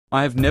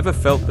I have never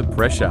felt the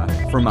pressure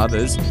from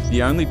others.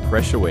 The only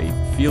pressure we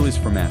feel is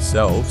from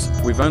ourselves.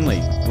 We've only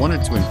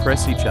wanted to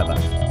impress each other.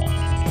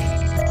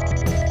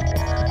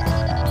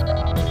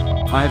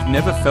 I have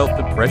never felt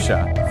the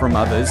pressure from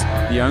others.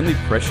 The only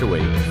pressure we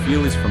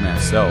feel is from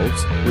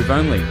ourselves. We've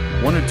only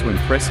wanted to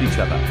impress each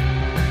other.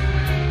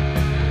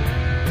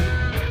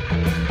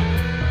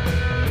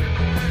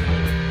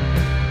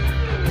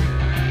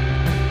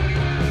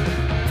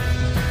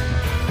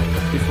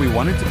 If we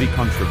wanted to be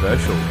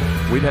controversial,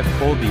 we'd have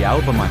called the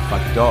album I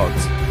Fuck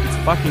Dogs. It's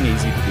fucking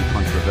easy to be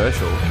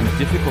controversial and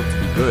difficult to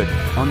be good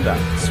on the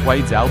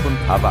Suede's album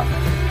cover.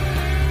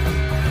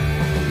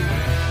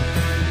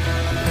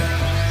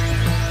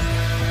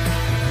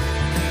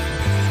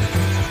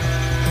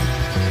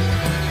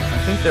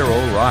 I think they're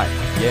all right.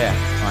 Yeah,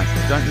 I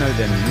don't know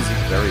their music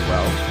very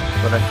well,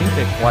 but I think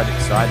they're quite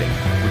exciting,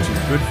 which is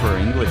good for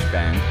an English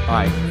band.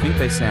 I think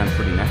they sound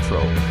pretty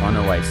natural on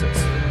Oasis.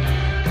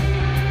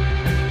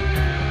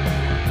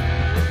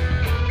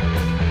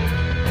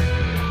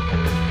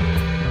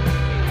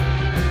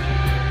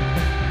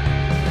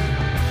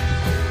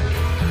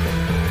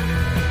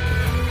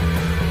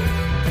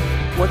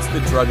 What's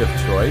the drug of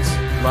choice?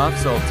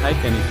 Laughs, I'll take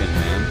anything,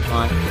 man.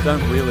 I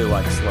don't really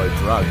like slow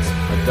drugs.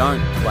 I don't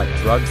like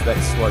drugs that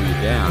slow you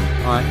down.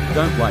 I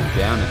don't like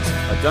downers.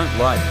 I don't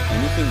like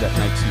anything that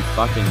makes you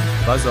fucking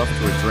buzz off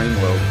to a dream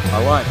world. I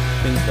like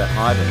things that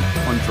heighten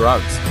on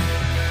drugs.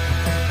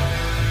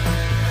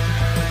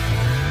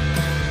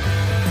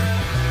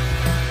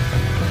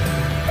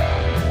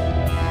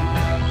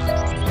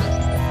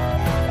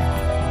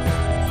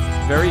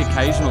 Very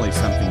occasionally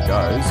something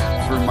goes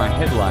through my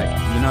head like,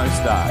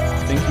 start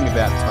thinking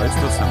about toast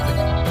or something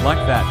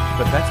like that,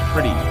 but that's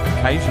pretty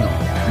occasional.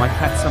 My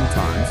cat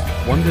sometimes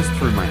wanders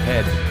through my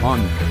head on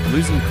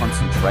losing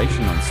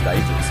concentration on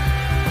stages.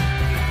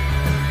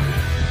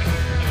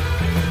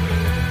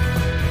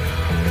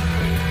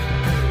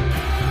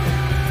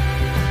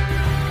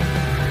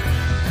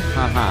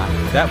 Haha,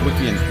 that would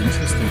be an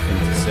interesting thing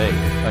to see.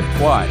 I'd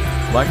quite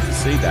like to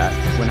see that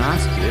when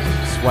asked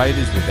if Suede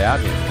is without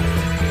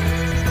him.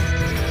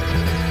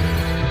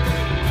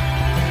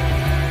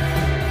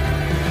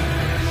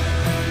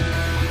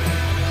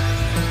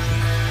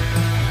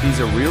 He's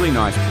a really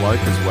nice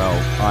bloke as well.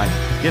 I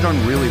get on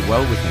really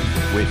well with him,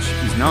 which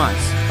is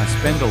nice. I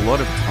spend a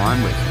lot of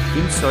time with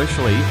him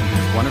socially, and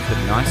he's one of the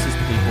nicest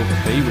people to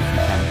be with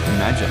you can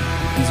imagine.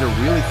 He's a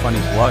really funny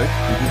bloke,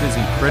 and he does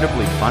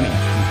incredibly funny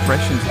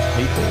impressions of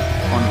people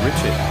on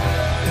Richard.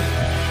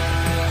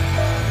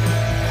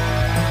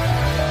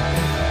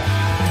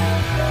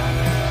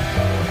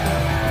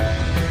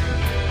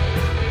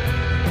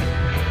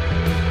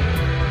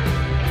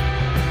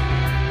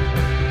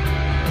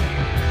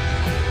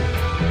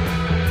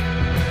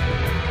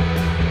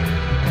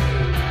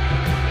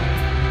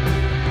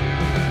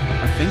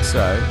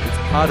 So, it's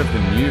part of the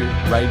new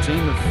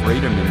regime of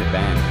freedom in the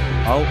band.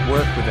 I'll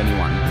work with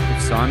anyone.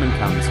 If Simon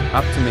comes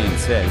up to me and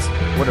says,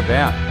 "What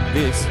about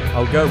this?"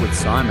 I'll go with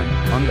Simon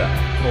on the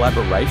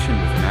collaboration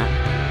with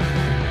Matt.